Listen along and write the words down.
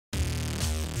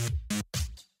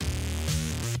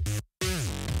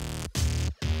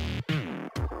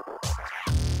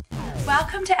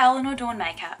Welcome to Eleanor Dawn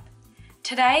Makeup.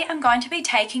 Today I'm going to be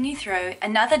taking you through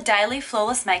another daily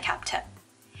flawless makeup tip.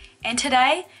 And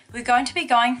today we're going to be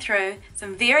going through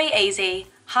some very easy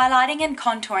highlighting and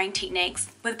contouring techniques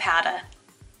with powder.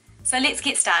 So let's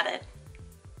get started.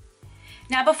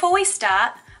 Now before we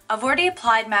start, I've already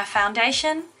applied my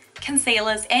foundation,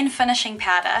 concealers and finishing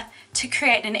powder to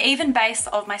create an even base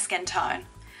of my skin tone.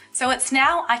 So it's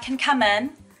now I can come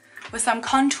in with some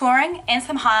contouring and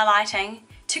some highlighting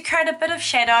to create a bit of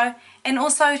shadow and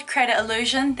also create an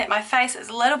illusion that my face is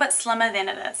a little bit slimmer than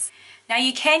it is. Now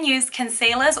you can use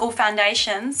concealers or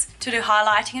foundations to do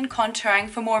highlighting and contouring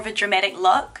for more of a dramatic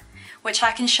look, which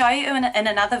I can show you in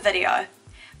another video.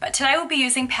 But today we'll be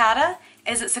using powder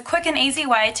as it's a quick and easy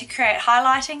way to create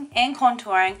highlighting and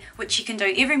contouring, which you can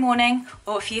do every morning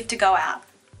or if you have to go out.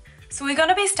 So we're going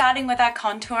to be starting with our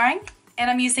contouring,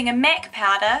 and I'm using a MAC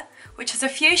powder which is a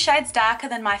few shades darker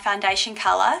than my foundation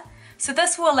colour. So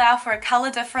this will allow for a colour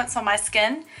difference on my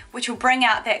skin, which will bring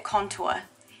out that contour.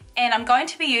 And I'm going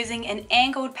to be using an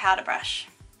angled powder brush.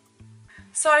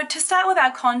 So to start with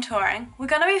our contouring, we're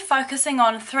going to be focusing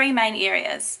on three main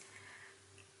areas.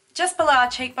 Just below our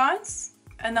cheekbones,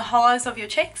 in the hollows of your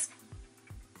cheeks,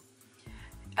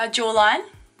 our jawline,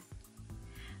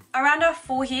 around our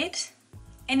forehead,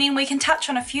 and then we can touch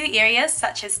on a few areas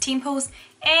such as temples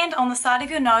and on the side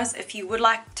of your nose if you would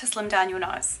like to slim down your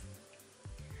nose.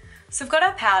 So we've got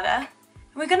our powder, and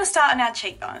we're going to start on our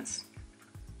cheekbones.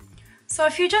 So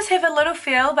if you just have a little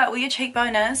feel about where your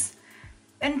cheekbone is,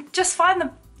 and just find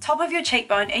the top of your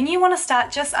cheekbone, and you want to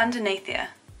start just underneath there.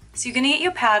 So you're going to get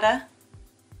your powder,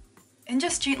 and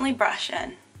just gently brush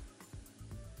in.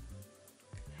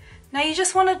 Now you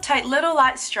just want to take little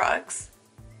light strokes,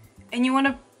 and you want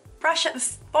to brush at the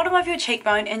bottom of your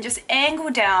cheekbone and just angle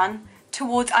down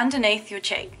towards underneath your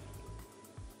cheek.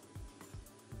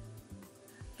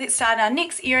 Let's start our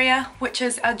next area, which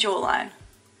is our jawline.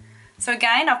 So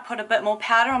again, I've put a bit more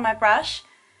powder on my brush,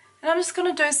 and I'm just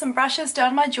going to do some brushes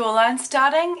down my jawline,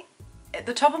 starting at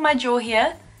the top of my jaw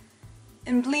here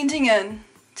and blending in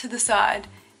to the side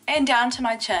and down to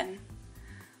my chin.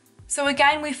 So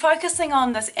again, we're focusing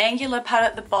on this angular part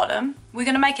at the bottom. We're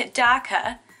going to make it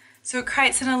darker so it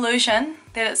creates an illusion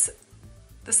that it's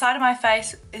the side of my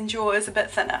face and jaw is a bit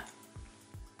thinner.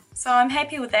 So I'm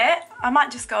happy with that. I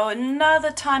might just go another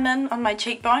time in on my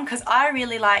cheekbone because I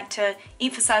really like to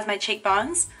emphasize my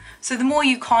cheekbones. So the more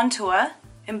you contour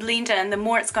and blend in, the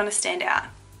more it's going to stand out.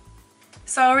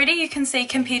 So already you can see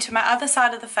compared to my other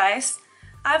side of the face,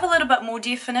 I have a little bit more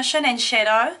definition and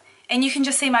shadow, and you can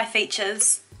just see my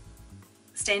features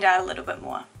stand out a little bit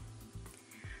more.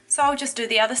 So I'll just do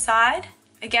the other side.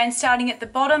 Again, starting at the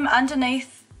bottom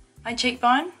underneath my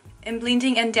cheekbone and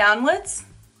blending in downwards.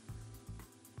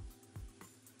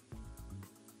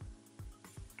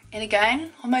 And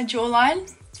again, on my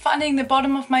jawline, finding the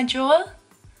bottom of my jaw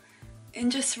and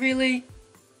just really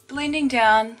blending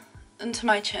down into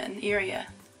my chin area.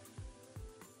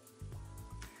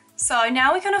 So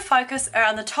now we're going to focus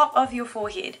around the top of your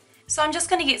forehead. So I'm just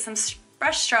going to get some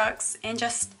brush strokes and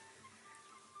just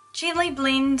gently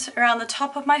blend around the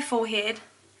top of my forehead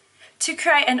to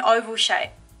create an oval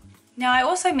shape. Now I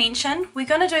also mentioned we're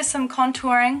going to do some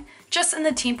contouring just in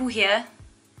the temple here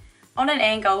on an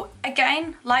angle,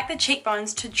 again like the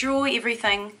cheekbones, to draw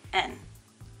everything in.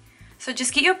 So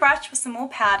just get your brush with some more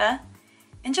powder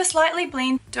and just lightly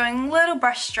blend, doing little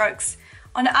brush strokes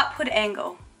on an upward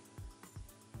angle.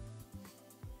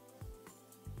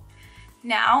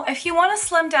 Now if you want to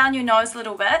slim down your nose a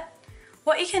little bit,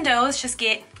 what you can do is just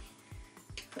get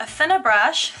a thinner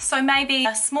brush, so maybe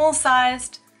a small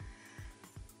sized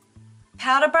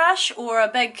powder brush or a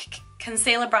big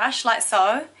concealer brush like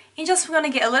so. You're just going to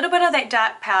get a little bit of that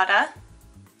dark powder,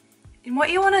 and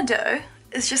what you want to do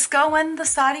is just go in the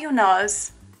side of your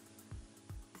nose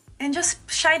and just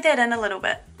shade that in a little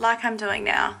bit like I'm doing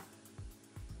now.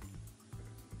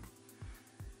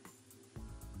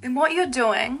 And what you're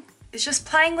doing is just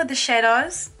playing with the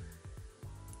shadows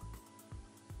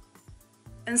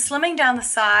and slimming down the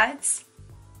sides,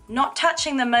 not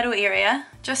touching the middle area,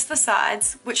 just the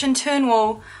sides, which in turn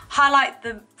will highlight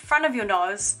the front of your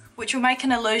nose, which will make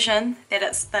an illusion that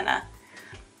it's thinner.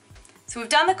 So we've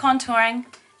done the contouring,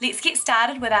 let's get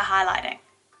started with our highlighting.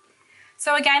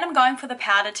 So again, I'm going for the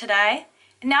powder today,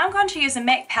 and now I'm going to use a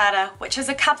MAC powder, which is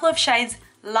a couple of shades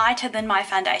lighter than my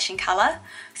foundation colour.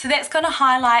 So that's going to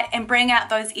highlight and bring out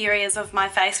those areas of my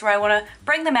face where I want to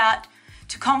bring them out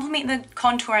to complement the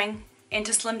contouring and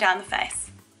to slim down the face.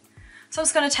 So I'm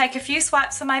just going to take a few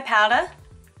swipes of my powder,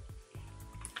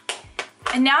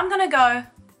 and now I'm going to go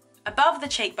above the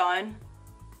cheekbone,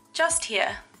 just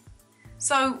here.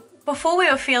 So before we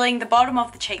were feeling the bottom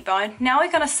of the cheekbone, now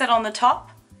we're going to sit on the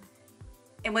top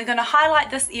and we're going to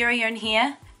highlight this area in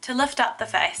here to lift up the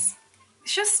face.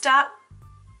 Let's just start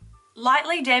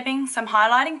lightly dabbing some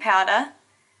highlighting powder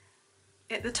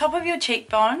at the top of your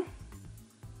cheekbone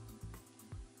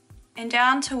and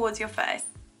down towards your face.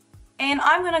 And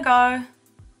I'm going to go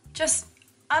just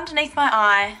underneath my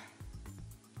eye,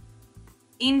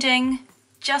 ending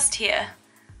just here,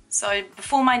 so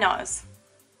before my nose.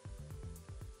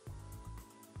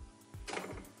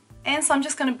 And so I'm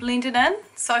just going to blend it in.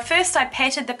 So first I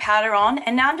patted the powder on,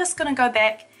 and now I'm just going to go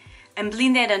back and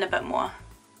blend that in a bit more.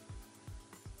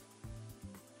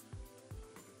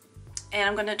 And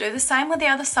I'm going to do the same with the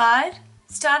other side.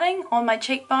 Starting on my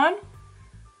cheekbone,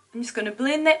 I'm just going to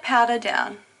blend that powder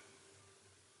down.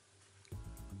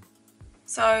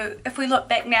 So if we look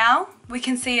back now, we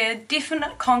can see a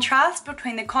definite contrast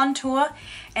between the contour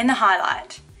and the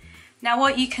highlight. Now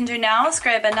what you can do now is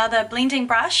grab another blending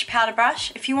brush, powder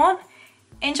brush if you want,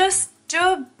 and just do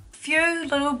a few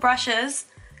little brushes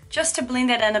just to blend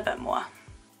that in a bit more.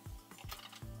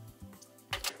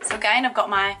 So again, I've got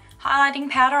my highlighting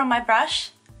powder on my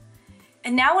brush,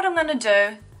 and now what I'm going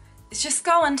to do is just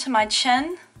go into my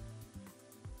chin,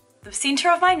 the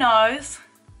center of my nose,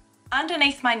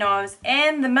 underneath my nose,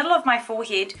 and the middle of my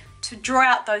forehead to draw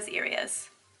out those areas.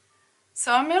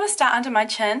 So I'm going to start under my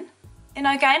chin, and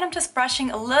again I'm just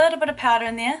brushing a little bit of powder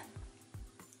in there,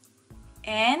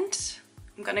 and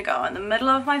I'm going to go in the middle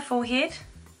of my forehead,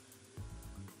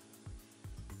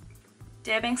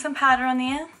 dabbing some powder on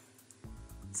there,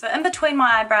 so in between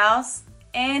my eyebrows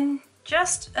and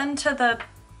just into the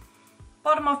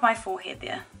bottom of my forehead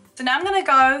there. So now I'm going to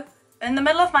go in the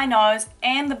middle of my nose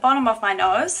and the bottom of my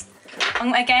nose.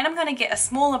 Again, I'm going to get a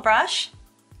smaller brush,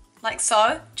 like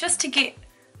so, just to get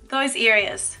those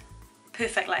areas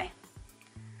perfectly.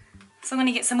 So I'm going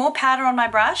to get some more powder on my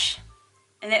brush,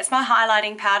 and that's my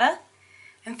highlighting powder.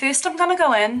 And first I'm going to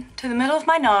go in to the middle of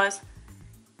my nose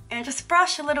and just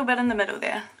brush a little bit in the middle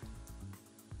there.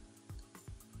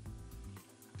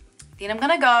 Then I'm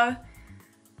going to go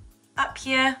up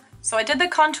here. So I did the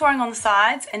contouring on the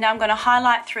sides, and now I'm going to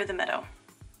highlight through the middle.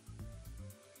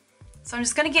 So I'm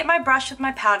just going to get my brush with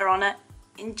my powder on it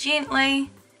and gently,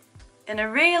 in a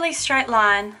really straight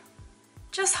line,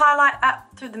 just highlight up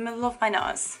through the middle of my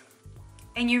nose.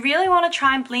 And you really want to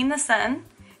try and blend this in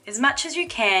as much as you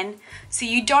can so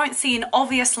you don't see an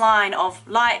obvious line of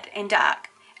light and dark.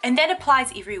 And that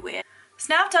applies everywhere.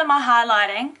 So now I've done my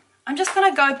highlighting, I'm just going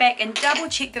to go back and double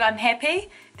check that I'm happy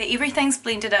that everything's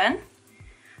blended in.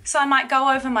 So I might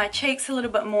go over my cheeks a little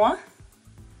bit more.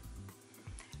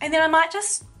 And then I might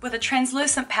just, with a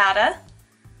translucent powder,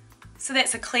 so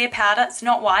that's a clear powder, it's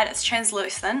not white, it's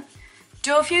translucent,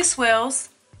 do a few swirls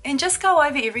and just go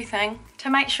over everything to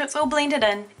make sure it's all blended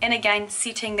in, and again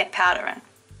setting that powder in.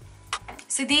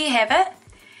 So there you have it.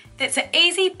 That's an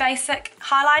easy basic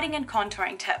highlighting and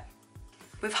contouring tip.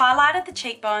 We've highlighted the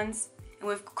cheekbones and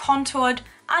we've contoured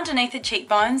underneath the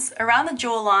cheekbones, around the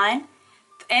jawline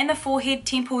and the forehead,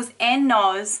 temples and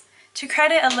nose to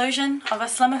create an illusion of a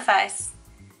slimmer face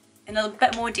and a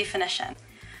bit more definition.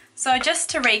 So just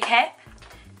to recap,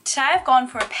 today I've gone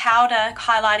for a powder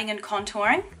highlighting and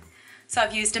contouring. So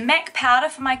I've used a MAC powder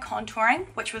for my contouring,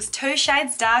 which was 2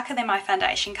 shades darker than my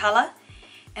foundation colour,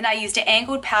 and I used an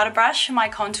angled powder brush for my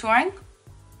contouring.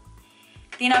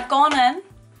 Then I've gone in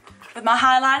with my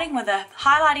highlighting with a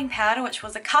highlighting powder which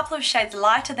was a couple of shades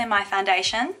lighter than my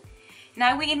foundation. And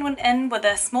I went in with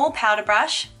a small powder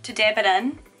brush to dab it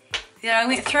in. Then I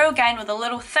went through again with a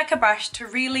little thicker brush to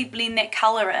really blend that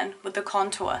colour in with the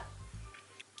contour.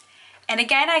 And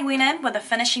again I went in with a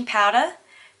finishing powder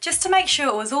just to make sure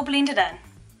it was all blended in.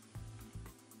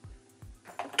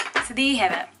 So there you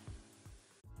have it.